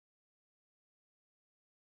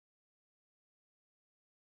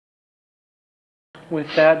With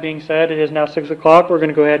that being said, it is now 6 o'clock. We're going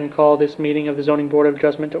to go ahead and call this meeting of the Zoning Board of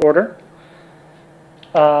Adjustment to order.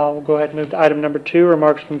 We'll go ahead and move to item number 2,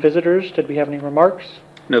 remarks from visitors. Did we have any remarks?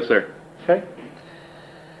 No, sir. Okay.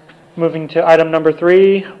 Moving to item number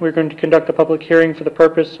 3, we're going to conduct a public hearing for the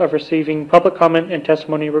purpose of receiving public comment and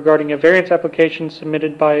testimony regarding a variance application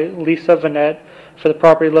submitted by Lisa Vanette for the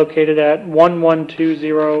property located at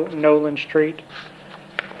 1120 Nolan Street.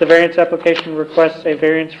 The variance application requests a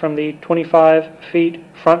variance from the 25 feet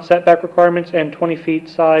front setback requirements and 20 feet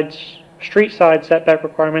street side setback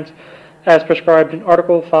requirements as prescribed in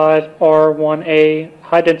Article 5 R1A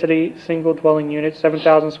High Density Single Dwelling Unit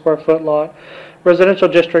 7,000 square foot lot residential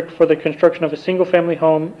district for the construction of a single family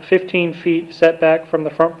home 15 feet setback from the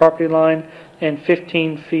front property line and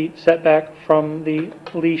 15 feet setback from the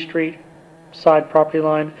Lee Street side property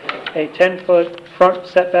line, a 10-foot front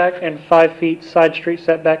setback and 5 feet side street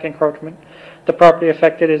setback encroachment. The property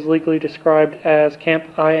affected is legally described as Camp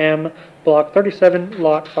IM Block 37,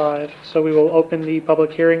 Lot 5. So we will open the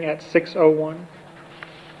public hearing at 6:01.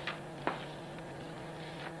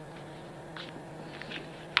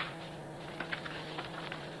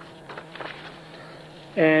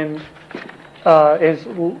 And is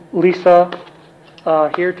Lisa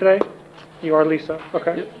here today? You are Lisa.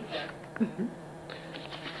 Okay. Yep.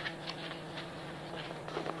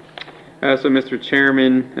 So, Mr.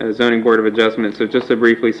 Chairman, Zoning Board of Adjustment, so just to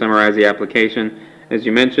briefly summarize the application, as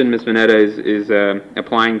you mentioned, Ms. Vanetta is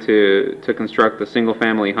applying to construct a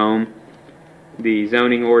single-family home. The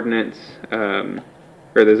zoning ordinance, or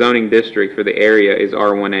the zoning district for the area is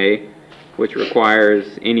R1A, which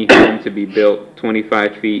requires any home to be built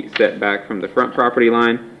 25 feet setback from the front property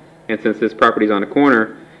line. And since this property is on a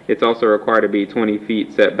corner, it's also required to be 20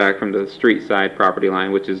 feet setback from the street side property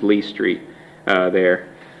line, which is Lee Street there.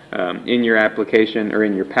 In your application, or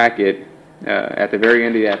in your packet, at the very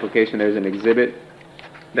end of the application, there's an exhibit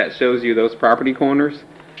that shows you those property corners,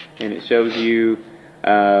 and it shows you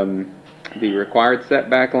the required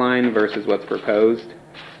setback line versus what's proposed.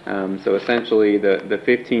 So essentially, the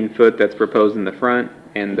 15 foot that's proposed in the front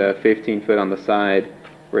and the 15 foot on the side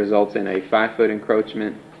results in a 5 foot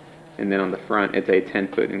encroachment, and then on the front, it's a 10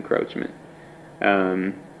 foot encroachment.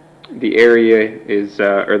 The area is,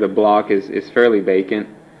 or the block is fairly vacant,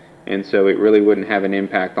 and so it really wouldn't have an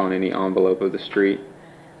impact on any envelope of the street.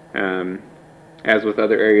 As with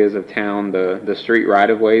other areas of town, the street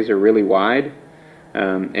right-of-ways are really wide,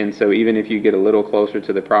 and so even if you get a little closer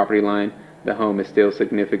to the property line, the home is still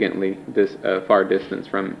significantly far distance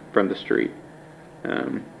from the street.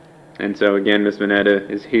 And so again, Ms. Vanetta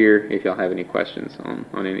is here if y'all have any questions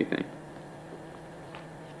on anything.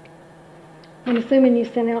 I'm assuming you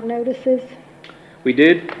sent out notices? We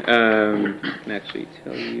did actually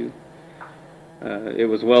tell you. It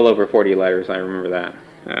was well over 40 letters, I remember that.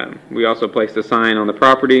 We also placed a sign on the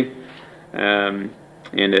property and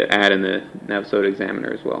an ad in the Navasota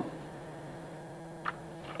Examiner as well.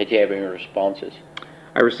 Did you have any responses?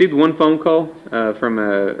 I received one phone call from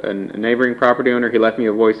a neighboring property owner. He left me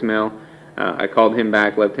a voicemail. I called him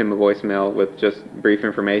back, left him a voicemail with just brief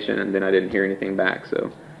information, and then I didn't hear anything back.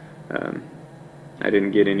 So I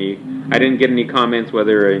didn't get any comments,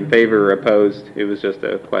 whether in favor or opposed. It was just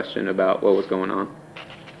a question about what was going on.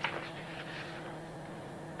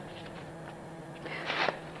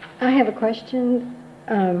 I have a question.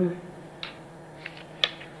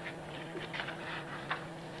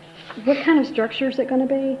 What kind of structure is it going to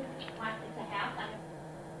be? It's a house.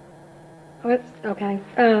 Oh, it's okay.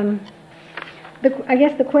 I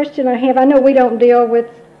guess the question I have, I know we don't deal with,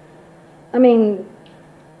 I mean,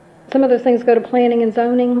 some of those things go to planning and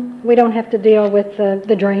zoning. We don't have to deal with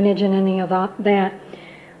the drainage and any of that.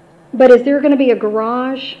 But is there going to be a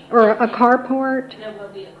garage or a carport? There will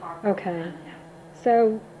be a carport. Okay.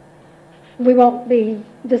 So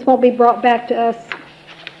this won't be brought back to us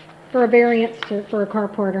for a variance for a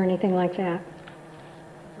carport or anything like that.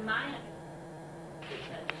 Mine is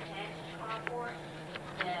an attached carport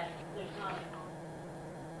that there's not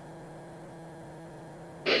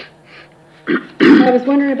a I was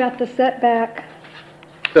wondering about the setback.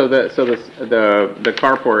 So the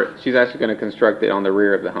carport, she's actually going to construct it on the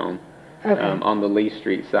rear of the home, Okay. on the Lee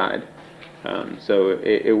Street side. So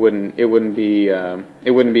it wouldn't be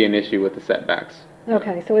an issue with the setbacks.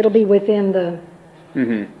 Okay, so it'll be within the.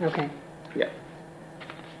 Mm-hmm. Okay. Yeah.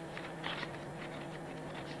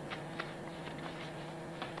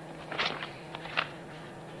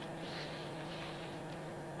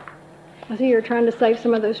 I see you're trying to save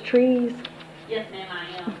some of those trees. Yes, ma'am, I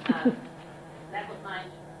am. That was my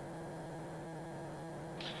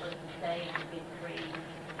supposed to say the big trees.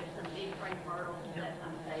 There's some big spring myrtles that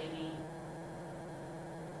I'm saving.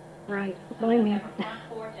 Right, blame you. Front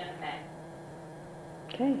porch and a back.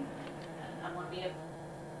 Okay. I want to be a.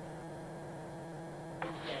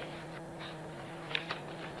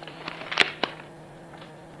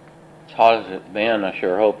 As hot as it's been, I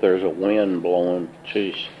sure hope there's a wind blowing.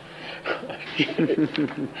 Jeez. A couple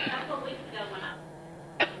of weeks ago when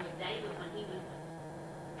with David, when he was,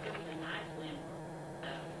 it was a nice wind. So,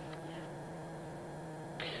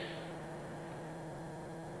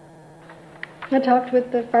 yeah. I talked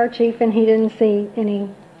with the fire chief and he didn't see any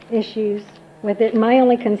issues with it. My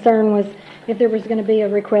only concern was if there was going to be a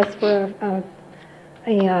request for a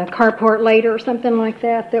carport later or something like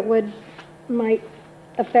that that might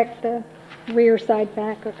affect the rear side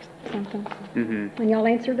back or something. Mm-hmm. And y'all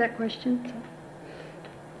answered that question. So.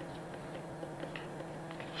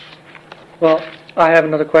 Well, I have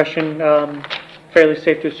another question. Fairly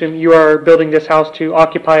safe to assume you are building this house to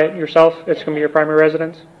occupy it yourself? It's going to be your primary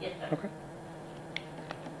residence? Yes, sir. Okay.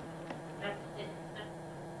 That's it.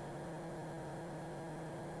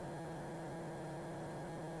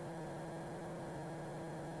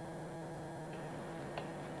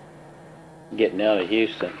 Getting out of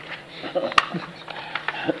Houston.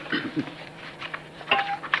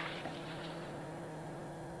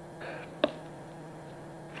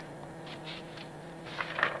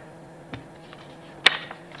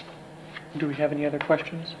 Do we have any other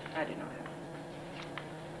questions? I do not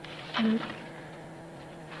have.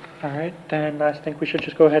 All right, then I think we should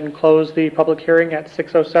just go ahead and close the public hearing at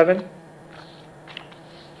 6:07.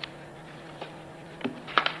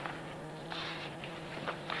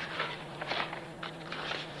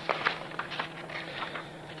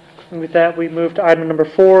 And with that, we move to item number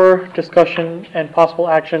 4, discussion and possible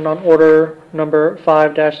action on order number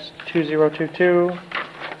 5-2022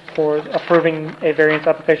 for approving a variance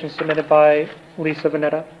application submitted by Lisa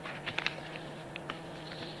Vanetta.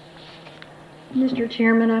 Mr.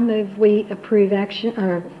 Chairman, I move we approve action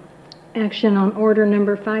on order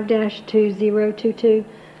number 5-2022,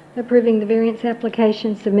 approving the variance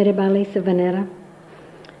application submitted by Lisa Vanetta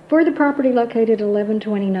for the property located at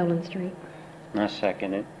 1120 Nolan Street. I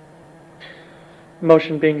second it.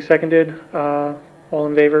 Motion being seconded, all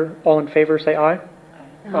in favor, say aye.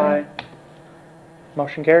 Aye.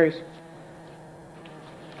 Motion carries.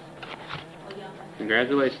 Well, y'all,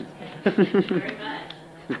 Congratulations. thank you very much.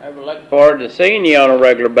 I look forward to seeing you on a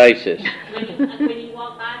regular basis. When you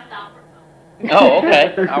walk by, stop for a moment. Oh,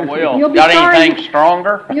 okay, I will. You'll be Got sorry. anything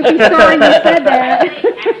stronger? You'll be sorry you said that.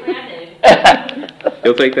 Actually, I do.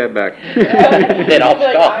 You'll take that back. Then I'll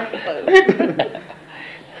stop.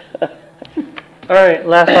 All right,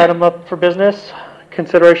 last item up for business,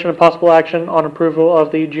 consideration of possible action on approval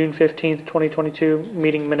of the June 15th, 2022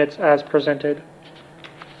 meeting minutes as presented.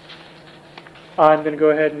 I'm going to go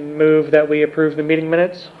ahead and move that we approve the meeting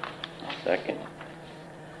minutes, Second.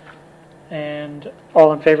 and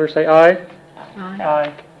all in favor say aye. Aye.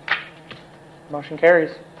 Aye. Motion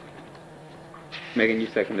carries. Megan, you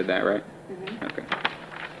seconded that, right? Okay.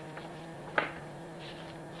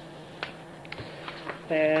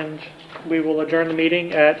 And we will adjourn the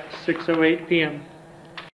meeting at 6:08 p.m.